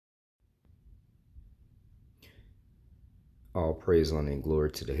All praise, honor, and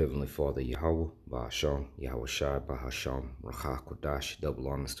glory to the Heavenly Father, Yahweh, Bahasham, Yahweh Shai, Bahasham, Rakha Kodash. Double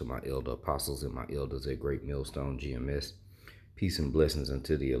honors to my elder apostles and my elders at Great Millstone, GMS. Peace and blessings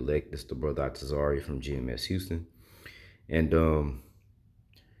unto the elect. This is the brother Atazari from GMS Houston. And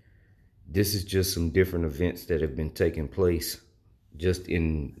this is just some different events that have been taking place just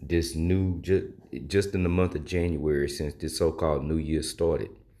in this just in the month of January since this so-called New Year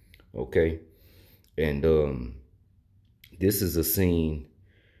started. Okay. And this is a scene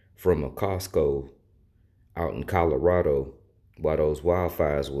from a Costco out in Colorado while those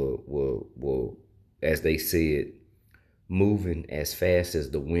wildfires were, as they said, moving as fast as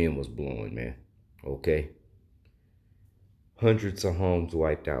the wind was blowing, man. Okay. Hundreds of homes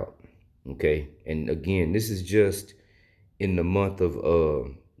wiped out. Okay. And again, this is just in the month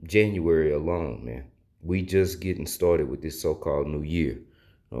of January alone, man. We just getting started with this so-called new year.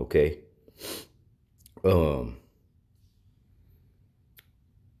 Okay. Um,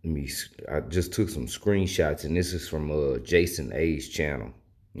 I just took some screenshots, and this is from Jason A's channel.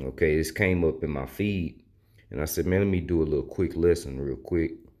 Okay, this came up in my feed, and I said, man, let me do a little quick lesson real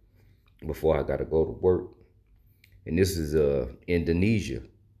quick before I gotta go to work. And this is Indonesia.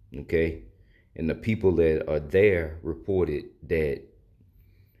 Okay, and the people that are there reported that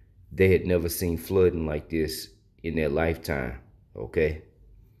they had never seen flooding like this in their lifetime. Okay,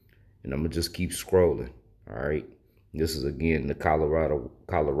 and I'm gonna just keep scrolling. All right. This is again the Colorado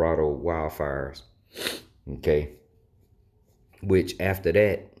wildfires. Okay. Which after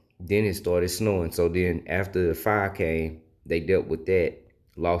that, then it started snowing. So then after the fire came, they dealt with that,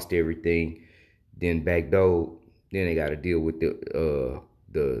 lost everything, then backdoored. Then they got to deal with the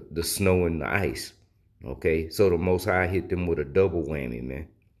snow and the ice. Okay. So the Most High hit them with a double whammy, man.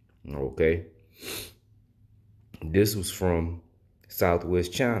 Okay. This was from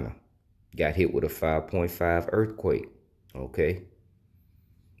Southwest China. Got hit with a 5.5 earthquake. Okay.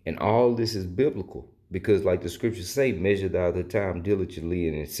 And all this is biblical because, like the scriptures say, measure thou the time diligently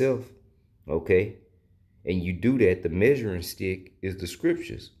in itself. Okay. And you do that, the measuring stick is the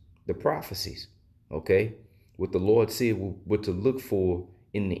scriptures, the prophecies. Okay. What the Lord said, what to look for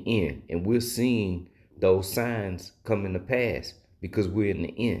in the end. And we're seeing those signs coming to pass because we're in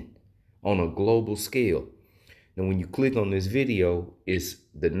the end on a global scale. Now, when you click on this video, it's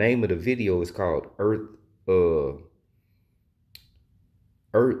the name of the video is called Earth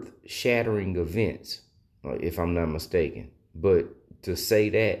Shattering Events, if I'm not mistaken. But to say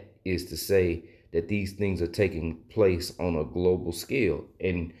that is to say that these things are taking place on a global scale.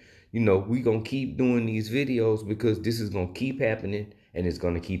 And, you know, we're going to keep doing these videos because this is going to keep happening, and it's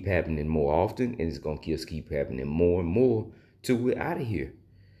going to keep happening more often, and it's going to just keep happening more and more till we're out of here.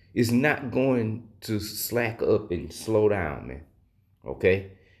 It's not going to slack up and slow down, man.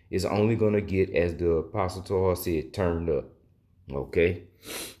 Okay? It's only going to get, as the Apostle Torah said, turned up. Okay?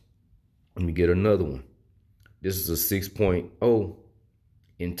 Let me get another one. This is a 6.0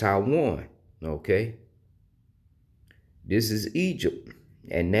 in Taiwan. Okay? This is Egypt,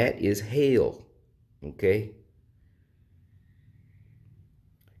 and that is hell. Okay?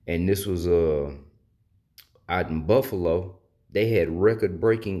 And this was out in Buffalo. They had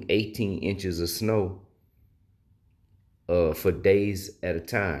record-breaking 18 inches of snow for days at a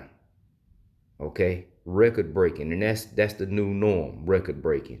time. Okay, record breaking, and that's the new norm. Record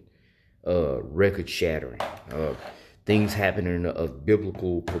breaking, record shattering, things happening of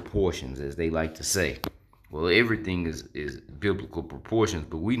biblical proportions, as they like to say. Well, everything is biblical proportions,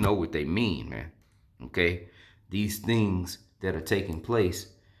 but we know what they mean, man. Okay, these things that are taking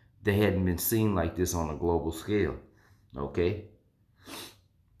place, they hadn't been seen like this on a global scale. Okay,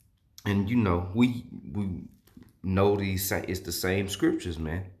 and you know we know these, it's the same scriptures,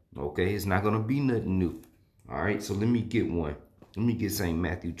 man. Okay, it's not gonna be nothing new. All right, so let me get one. Let me get St.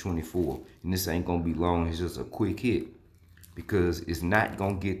 Matthew 24, and this ain't gonna be long. It's just a quick hit because it's not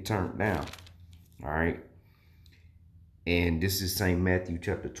gonna get turned down. All right, and this is St. Matthew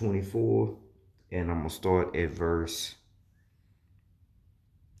chapter 24, and I'm gonna start at verse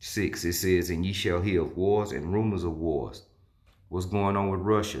 6. It says, "And ye shall hear of wars and rumors of wars." What's going on with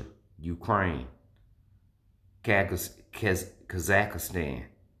Russia, Ukraine, Kazakhstan?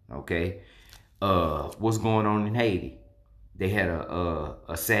 Okay, what's going on in Haiti? They had a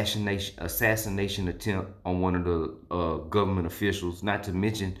assassination attempt on one of the government officials. Not to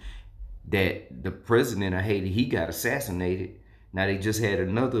mention that the president of Haiti, he got assassinated. Now they just had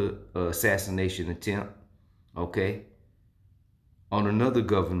another assassination attempt, okay, on another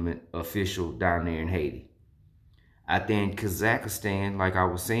government official down there in Haiti. Out there in Kazakhstan, like I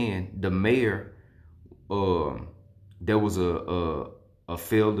was saying, the mayor, there was a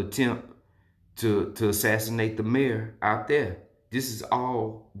failed attempt to assassinate the mayor out there. This is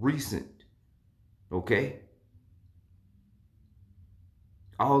all recent, okay?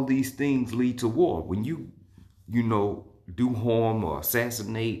 All these things lead to war. When you know, do harm or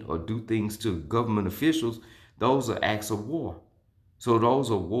assassinate or do things to government officials, those are acts of war. So those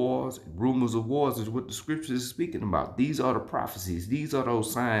are wars, rumors of wars is what the scripture is speaking about. These are the prophecies. These are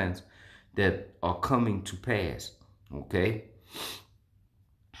those signs that are coming to pass, okay?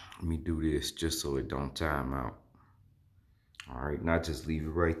 Let me do this just so it don't time out. All right, not just leave it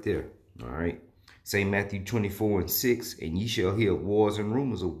right there. All right. St. Matthew 24:6, and ye shall hear of wars and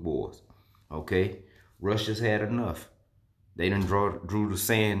rumors of wars. Okay. Russia's had enough. They done drew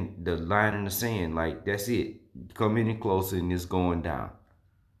the line in the sand. Like, that's it. Come any closer and it's going down.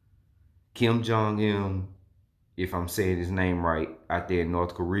 Kim Jong-un, if I'm saying his name right, out there in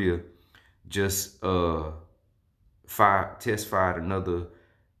North Korea, just test fired another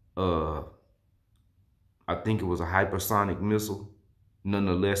I think it was a hypersonic missile,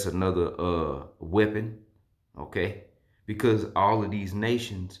 nonetheless another weapon, okay? Because all of these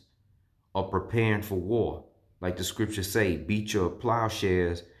nations are preparing for war. Like the scriptures say, beat your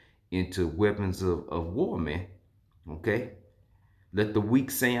plowshares into weapons of war, man, okay? Let the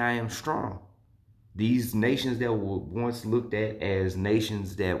weak say I am strong. These nations that were once looked at as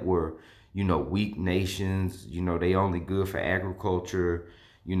nations that were, you know, weak nations, you know, they only good for agriculture,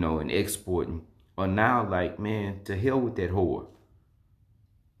 you know, and exporting, are now like, man, to hell with that whore.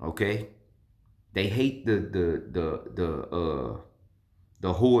 Okay? They hate the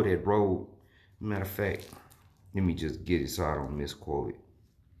whore that rode. Matter of fact, let me just get it so I don't misquote it.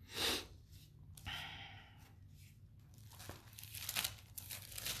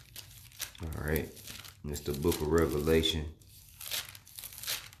 All right. It's the book of Revelation.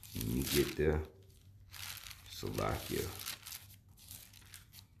 Let me get there. Salakia.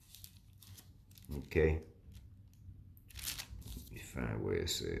 Okay. Let me find where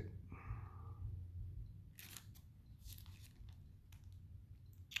it's at.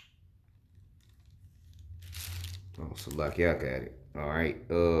 Oh, Salakia, I got it. All right.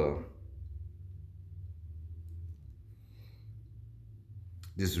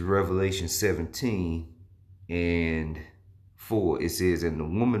 This is Revelation 17 and 4. It says, and the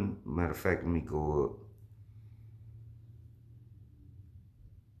woman, matter of fact, let me go up.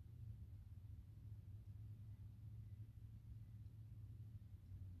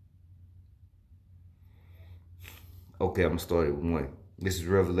 Okay, I'm going to start at 1. This is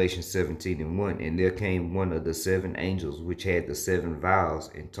Revelation 17 and 1. And there came one of the 7 angels which had the 7 vials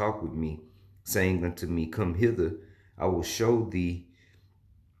and talked with me, saying unto me, come hither, I will show thee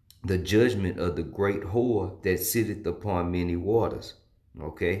the judgment of the great whore that sitteth upon many waters,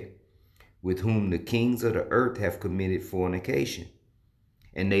 okay, with whom the kings of the earth have committed fornication.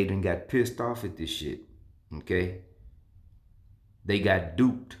 And they done got pissed off at this shit, okay? They got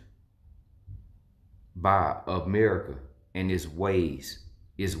duped by America and its ways,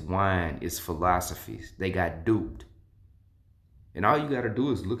 its wine, its philosophies. They got duped. And all you got to do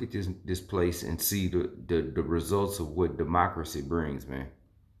is look at this place and see the results of what democracy brings, man.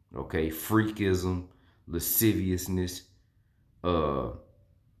 Okay, freakism, lasciviousness, the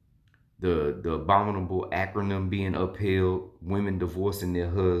abominable acronym being upheld, women divorcing their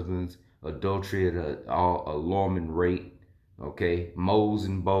husbands, adultery at an alarming rate, okay, moles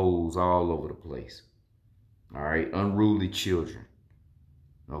and bowls all over the place. All right, unruly children,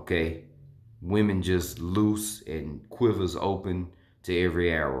 okay, women just loose and quivers open to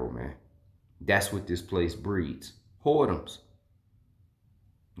every arrow, man. That's what this place breeds. Whoredoms.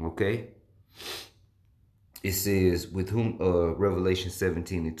 Okay. It says, with whom, Revelation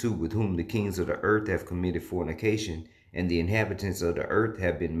 17 and 2, with whom the kings of the earth have committed fornication, and the inhabitants of the earth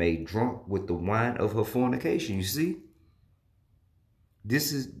have been made drunk with the wine of her fornication. You see?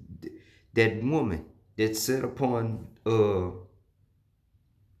 This is that woman that set upon, or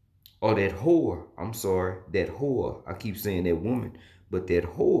that whore, I'm sorry, that whore, I keep saying that woman, but that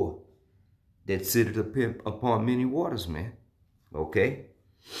whore that sitteth upon many waters, man. Okay?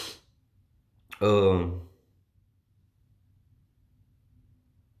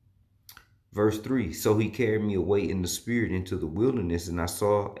 Verse 3, so he carried me away in the spirit into the wilderness, and I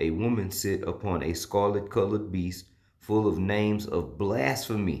saw a woman sit upon a scarlet-colored beast, full of names of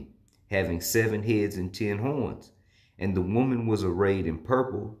blasphemy, having 7 heads and 10 horns. And the woman was arrayed in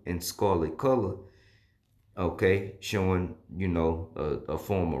purple and scarlet color, okay, showing, you know, a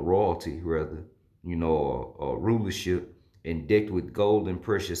form of royalty, rather, you know, or rulership, and decked with gold and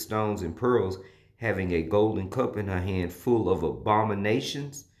precious stones and pearls, having a golden cup in her hand full of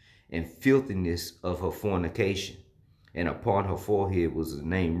abominations and filthiness of her fornication. And upon her forehead was a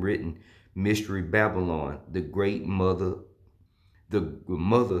name written, Mystery Babylon, the great mother, the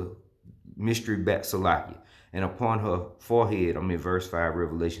mother, Mystery Salakia. And upon her forehead, I'm in verse 5,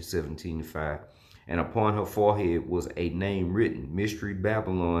 Revelation 17:5. And upon her forehead was a name written, Mystery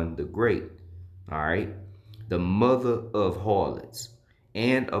Babylon the Great. All right. The mother of harlots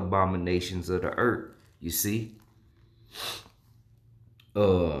and abominations of the earth. You see?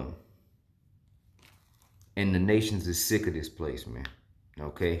 And the nations is sick of this place, man.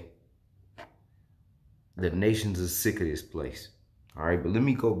 Okay? The nations is sick of this place. All right, but let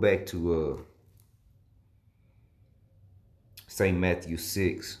me go back to St. Matthew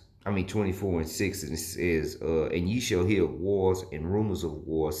 24:6, and it says, and ye shall hear of wars and rumors of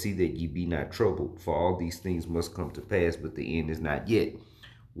wars. See that ye be not troubled, for all these things must come to pass, but the end is not yet.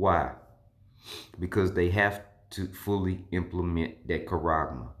 Why? Because they have to fully implement that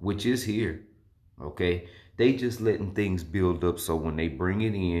charagma, which is here. Okay? They just letting things build up so when they bring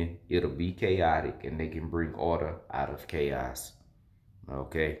it in, it'll be chaotic and they can bring order out of chaos.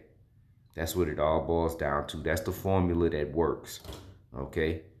 Okay? That's what it all boils down to. That's the formula that works.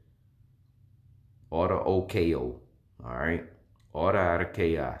 Okay? Order OKO. All right? Order out of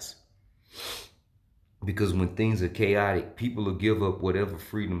chaos. Because when things are chaotic, people will give up whatever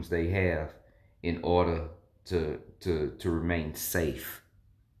freedoms they have in order to remain safe.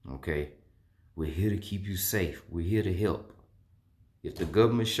 Okay? We're here to keep you safe. We're here to help. If the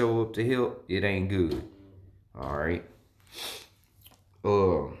government show up to help, it ain't good. All right?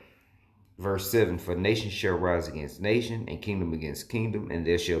 Verse 7, for nation shall rise against nation, and kingdom against kingdom, and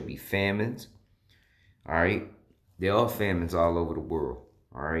there shall be famines. All right? There are famines all over the world.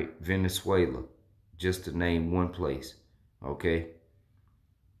 All right? Venezuela, just to name one place. Okay?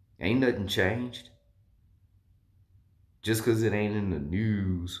 Ain't nothing changed. Just because it ain't in the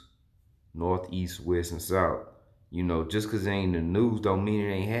news, north, east, west, and south, you know, just because it ain't in the news don't mean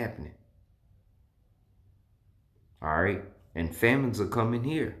it ain't happening. All right? And famines are coming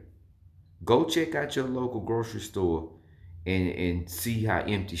here. Go check out your local grocery store and see how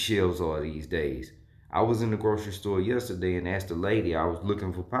empty shelves are these days. I was in the grocery store yesterday and asked the lady, I was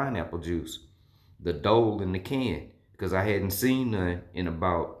looking for pineapple juice, the Dole in the can, because I hadn't seen none in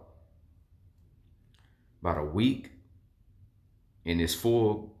about a week. And it's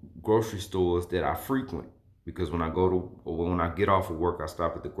 4 grocery stores that I frequent, because when I get off of work, I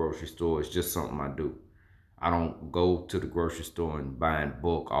stop at the grocery store. It's just something I do. I don't go to the grocery store and buy in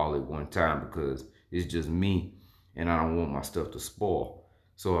bulk all at one time, because it's just me and I don't want my stuff to spoil.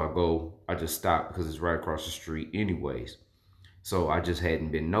 So I just stop because it's right across the street anyways. So I just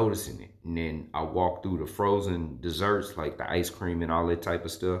hadn't been noticing it. And then I walk through the frozen desserts, like the ice cream and all that type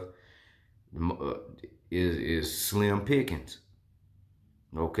of stuff, is slim pickings.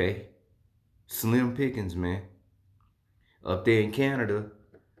 Okay? Slim pickings, man. Up there in Canada,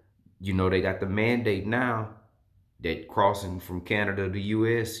 you know, they got the mandate now that crossing from Canada to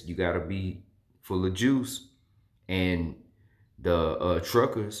US, you got to be full of juice. And the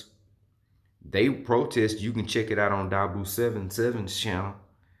truckers, they protest. You can check it out on Dabu 77's channel,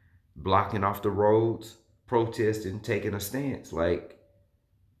 blocking off the roads, protesting, taking a stance. Like,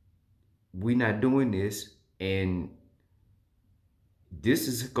 we not doing this, and this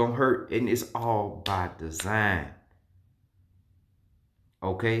is going to hurt, and it's all by design.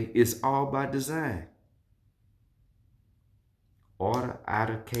 Okay? It's all by design. Order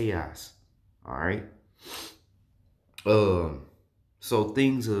out of chaos. All right? So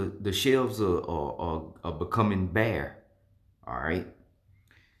things the shelves are becoming bare. All right?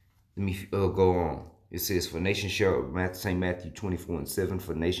 Let me go on. It says, for nation shall, St. Matthew 24:7,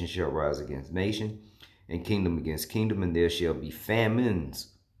 for nation shall rise against nation, and kingdom against kingdom, and there shall be famines.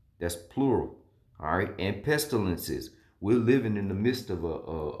 That's plural. All right? And pestilences. We're living in the midst of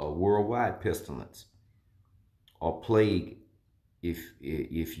a worldwide pestilence, or plague,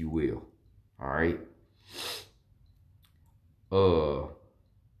 if you will. All right?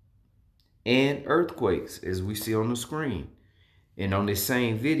 And earthquakes, as we see on the screen. And on this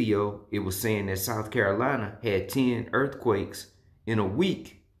same video, it was saying that South Carolina had 10 earthquakes in a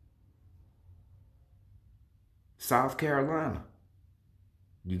week. South Carolina.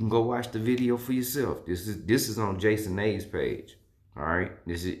 You can go watch the video for yourself. This is on Jason A's page. All right.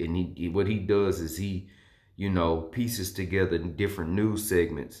 What he does is he, you know, pieces together different news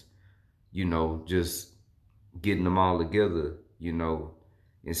segments, you know, just getting them all together, you know,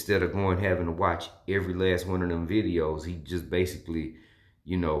 instead of having to watch every last one of them videos. He just basically,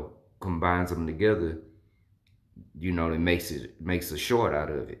 you know, combines them together, you know, and makes a short out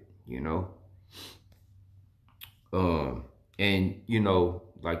of it, you know. And, you know,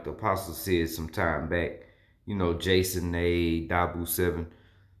 like the apostle said some time back, you know, Jason A, Dabu 7,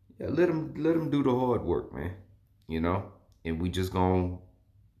 Yeah, let them do the hard work, man. You know, and we just gonna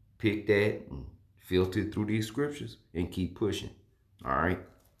pick that and filter it through these scriptures and keep pushing. All right.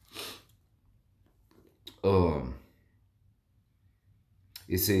 Um,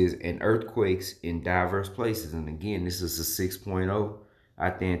 it says, and earthquakes in diverse places. And again, this is a 6.0.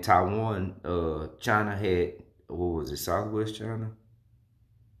 Out there in Taiwan, China had, what was it, Southwest China?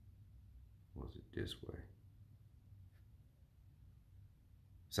 Was it this way?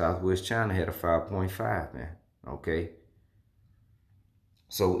 Southwest China had a 5.5, man. Okay.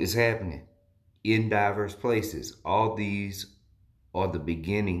 So it's happening in diverse places. All these are the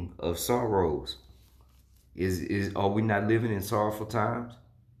beginning of sorrows. Are we not living in sorrowful times?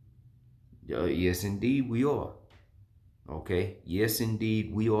 Yes, indeed, we are. Okay. Yes,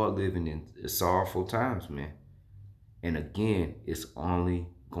 indeed, we are living in sorrowful times, man. And again, it's only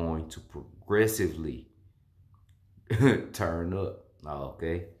going to progressively turn up.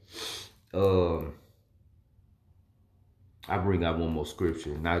 Okay. Um, I bring out one more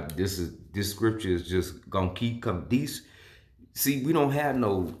scripture. Now, this scripture is just gonna keep coming. See, we don't have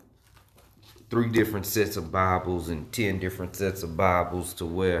no 3 different sets of Bibles and 10 different sets of Bibles to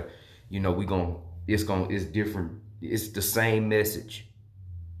where, it's different. It's the same message.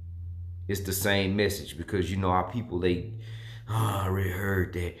 It's the same message because our people, I already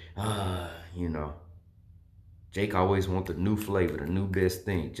heard that. You know, Jake always want the new flavor, the new best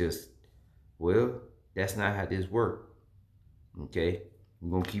thing. Well, that's not how this works. Okay,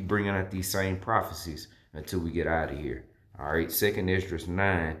 we're gonna keep bringing out these same prophecies until we get out of here. All right, 2nd Esdras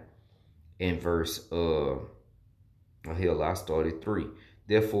 9 and verse I started 3.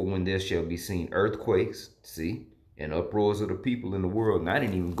 Therefore, when there shall be seen earthquakes, see, and uproars of the people in the world. And I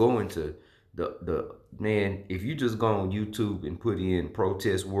didn't even go into the man. If you just go on YouTube and put in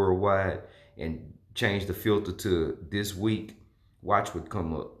protest worldwide and change the filter to this week, watch what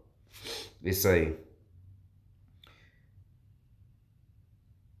come up. It say,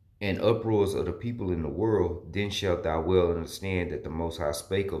 and uproars of the people in the world, then shalt thou well understand that the Most High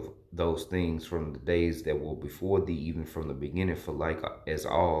spake of those things from the days that were before thee, even from the beginning. For like as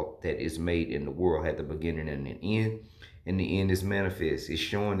all that is made in the world had the beginning and an end, and the end is manifest. It's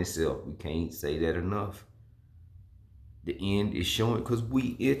showing itself. We can't say that enough. The end is showing because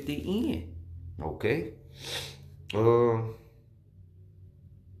we at the end. Okay. Let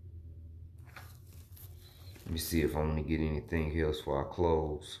me see if I'm gonna get anything else before I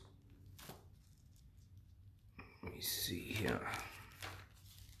close. Let me see here.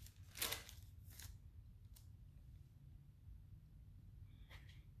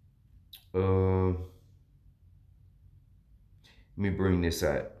 Let me bring this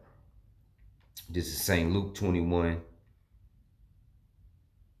out. This is St. Luke 21.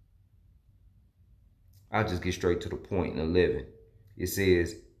 I'll just get straight to the point in 11. It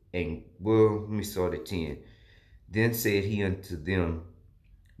says, let me start at 10. Then said he unto them,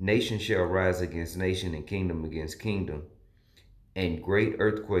 nation shall rise against nation and kingdom against kingdom, and great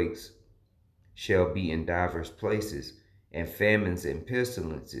earthquakes shall be in divers places, and famines and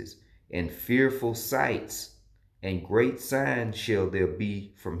pestilences, and fearful sights, and great signs shall there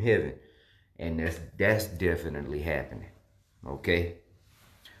be from heaven. And that's definitely happening. Okay.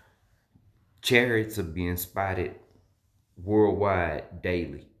 Chariots are being spotted worldwide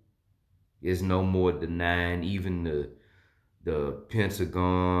daily. It's no more denying. Even the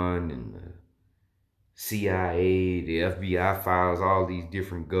Pentagon and the CIA, the FBI files, all these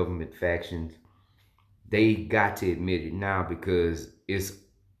different government factions, they got to admit it now because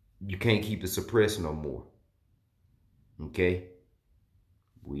you can't keep it suppressed no more. Okay?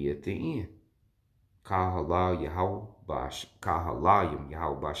 We at the end. Kahalal Yahweh Kahalayim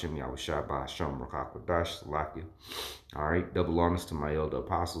Yahweh Bashem Yahweh Shai Basham Rakakwadash Salakia. Alright, double honors to my elder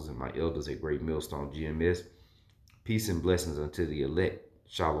apostles and my elders at Great Millstone GMS. Peace and blessings unto the elect.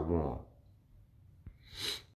 Shalom.